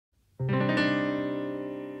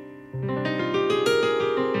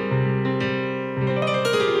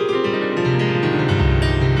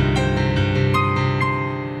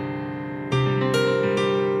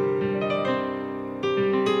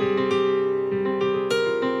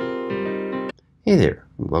Hey there,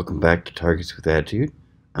 welcome back to Targets with Attitude.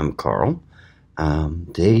 I'm Carl.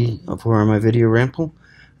 Today, for my video ramble,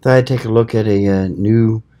 I thought I'd take a look at a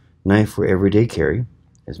new knife for everyday carry.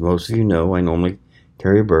 As most of you know, I normally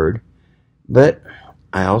carry a bird, but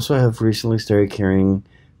I also have recently started carrying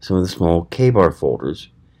some of the small Ka-bar folders,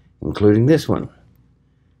 including this one.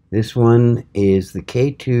 This one is the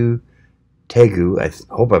K2 Tegu. I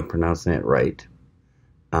hope I'm pronouncing it right.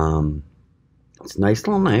 It's a nice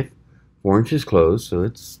little knife. 4 inches closed, so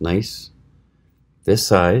it's nice this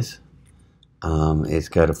size. It's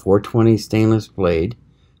got a 420 stainless blade,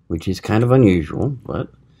 which is kind of unusual, but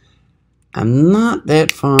I'm not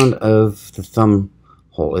that fond of the thumb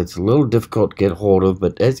hole. It's a little difficult to get hold of,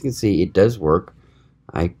 but as you can see, it does work.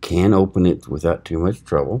 I can open it without too much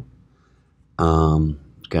trouble.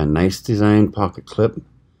 It's got a nice design pocket clip.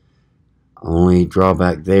 Only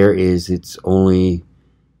drawback there is it's only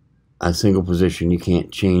a single position. You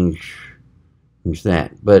can't change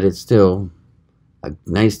that, but it's still a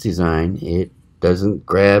nice design. It doesn't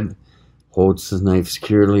grab, holds the knife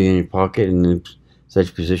securely in your pocket, and in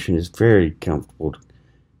such position is very comfortable to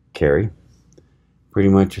carry. Pretty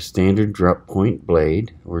much a standard drop point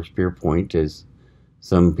blade, or spear point as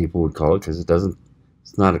some people would call it, because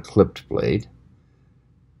it's not a clipped blade.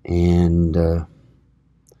 And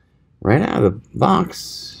right out of the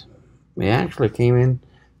box, it actually came in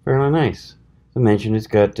fairly nice. As I mentioned, it's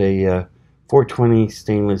got a 420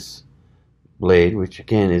 stainless blade, which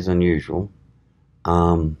again is unusual.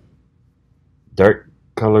 Dark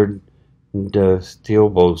colored steel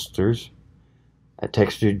bolsters, a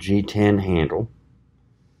textured G10 handle,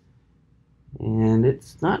 and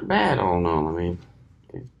it's not bad all in all. I mean,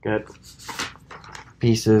 it's got a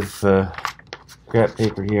piece of scrap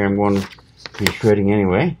paper here I'm going to be shredding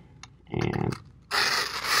anyway, and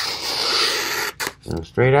so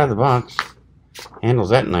straight out of the box, handles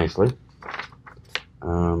that nicely.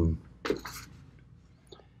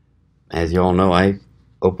 As you all know, I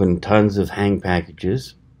open tons of hang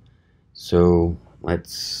packages, so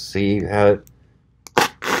let's see how it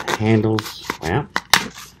handles. Well,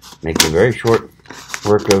 make a very short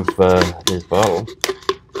work of this bottle.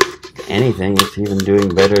 If anything, it's even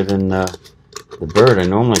doing better than the bird I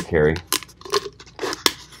normally carry,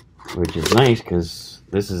 which is nice because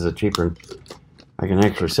this is a cheaper. I can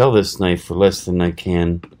actually sell this knife for less than I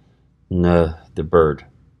can the bird.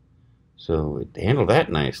 So it handled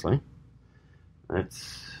that nicely.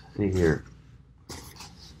 Let's see here.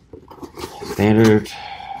 Standard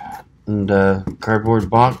and cardboard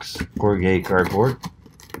box, corrugated cardboard.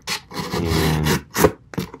 And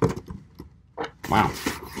wow.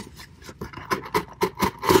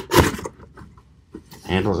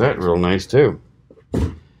 Handles that real nice too.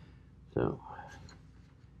 So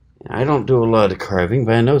I don't do a lot of carving,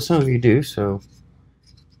 but I know some of you do, so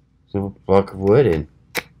simple block of wood, and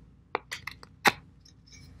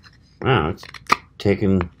wow, it's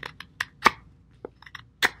taking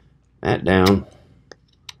that down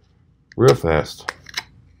real fast.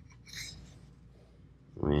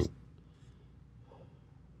 I mean,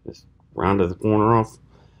 just rounded the corner off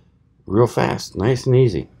real fast, nice and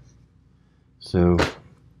easy. So,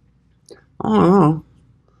 I don't know,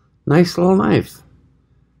 nice little knife.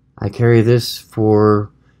 I carry this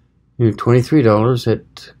for $23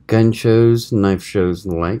 at gun shows, knife shows,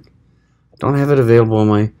 and the like. I don't have it available on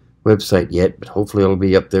my website yet, but hopefully it'll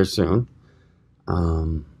be up there soon.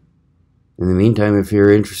 In the meantime, if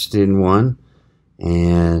you're interested in one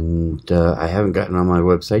and I haven't gotten on my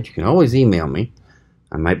website, you can always email me.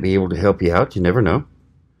 I might be able to help you out. You never know.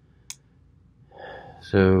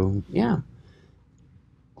 So, yeah.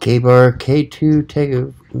 Ka-bar K2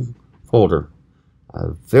 Tegu folder.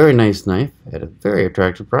 A very nice knife at a very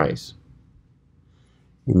attractive price.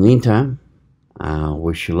 In the meantime, I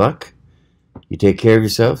wish you luck. You take care of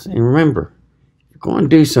yourselves, and remember, if you're going to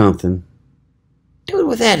do something, do it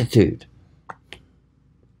with attitude.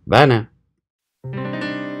 Bye now.